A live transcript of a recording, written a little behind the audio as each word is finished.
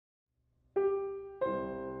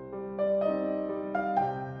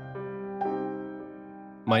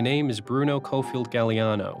My name is Bruno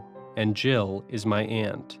Kohfield-Galeano, and Jill is my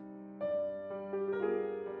aunt.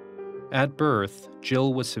 At birth,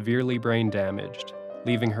 Jill was severely brain damaged,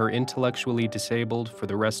 leaving her intellectually disabled for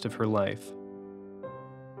the rest of her life.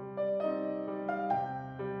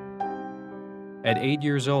 At 8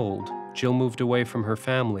 years old, Jill moved away from her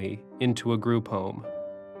family into a group home.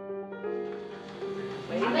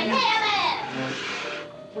 We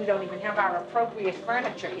don't even have our appropriate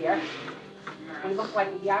furniture here. We look like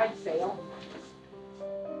a yard sale.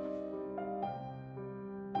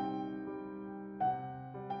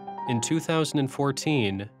 In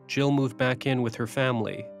 2014, Jill moved back in with her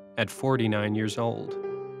family at 49 years old.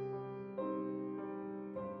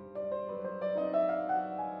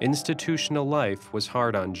 Institutional life was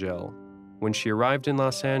hard on Jill. When she arrived in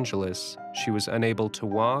Los Angeles, she was unable to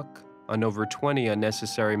walk, on over 20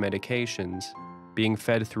 unnecessary medications, being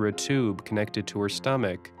fed through a tube connected to her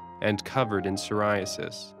stomach, and covered in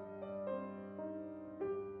psoriasis.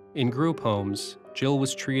 In group homes, Jill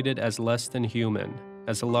was treated as less than human,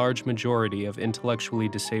 as a large majority of intellectually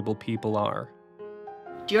disabled people are.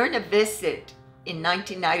 During a visit in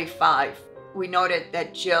 1995, we noted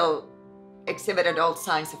that Jill exhibited all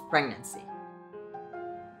signs of pregnancy.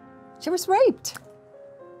 She was raped.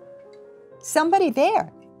 Somebody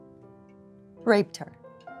there raped her.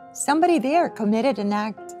 Somebody there committed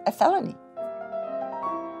a felony.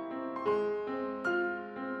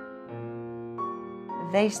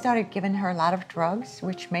 They started giving her a lot of drugs,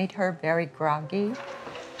 which made her very groggy.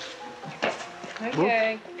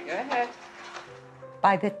 Okay, go ahead.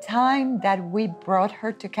 By the time that we brought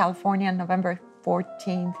her to California on November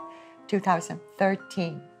 14th,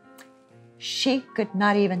 2013, she could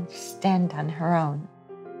not even stand on her own.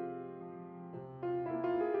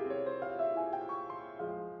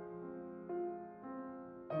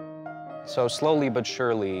 So slowly but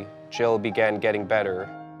surely, Jill began getting better.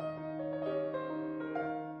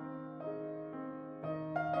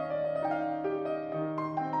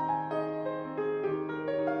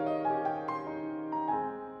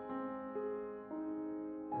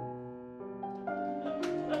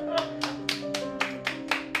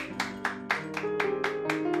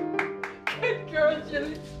 Good girl,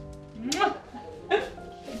 Jill.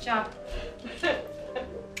 Good job.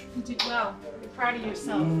 You did well. You're proud of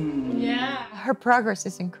yourself. Yeah. Her progress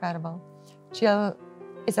is incredible. Jill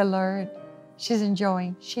is alert. She's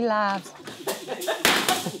enjoying. She laughs.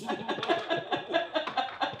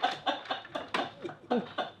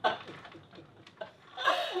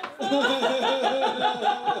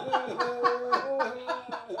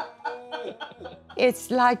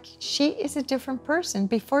 It's like she is a different person.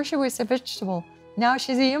 Before she was a vegetable, now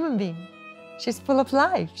she's a human being. She's full of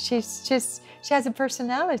life. She has a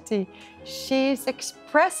personality. She's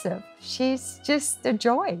expressive. She's just a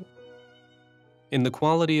joy. In The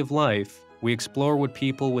Quality of Life, we explore what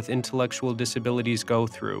people with intellectual disabilities go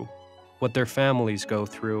through, what their families go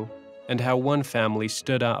through, and how one family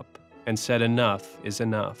stood up and said enough is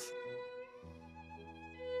enough.